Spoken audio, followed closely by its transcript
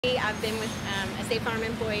I've been with a State Farm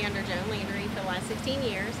employee under Joan Landry for the last 16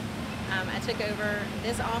 years. I took over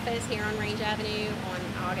this office here on Range Avenue on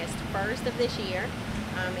August 1st of this year.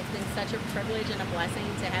 It's been such a privilege and a blessing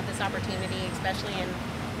to have this opportunity, especially in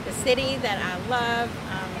the city that I love.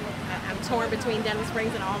 I'm torn between Denham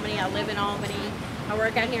Springs and Albany. I live in Albany. I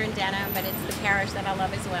work out here in Denham, but it's the parish that I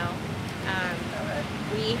love as well.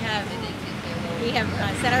 We have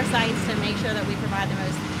set our sights to make sure that we provide the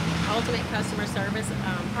most ultimate customer service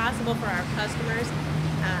possible for our customers.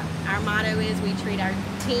 Our motto is we treat our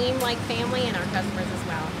team like family and our customers as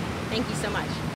well. Thank you so much.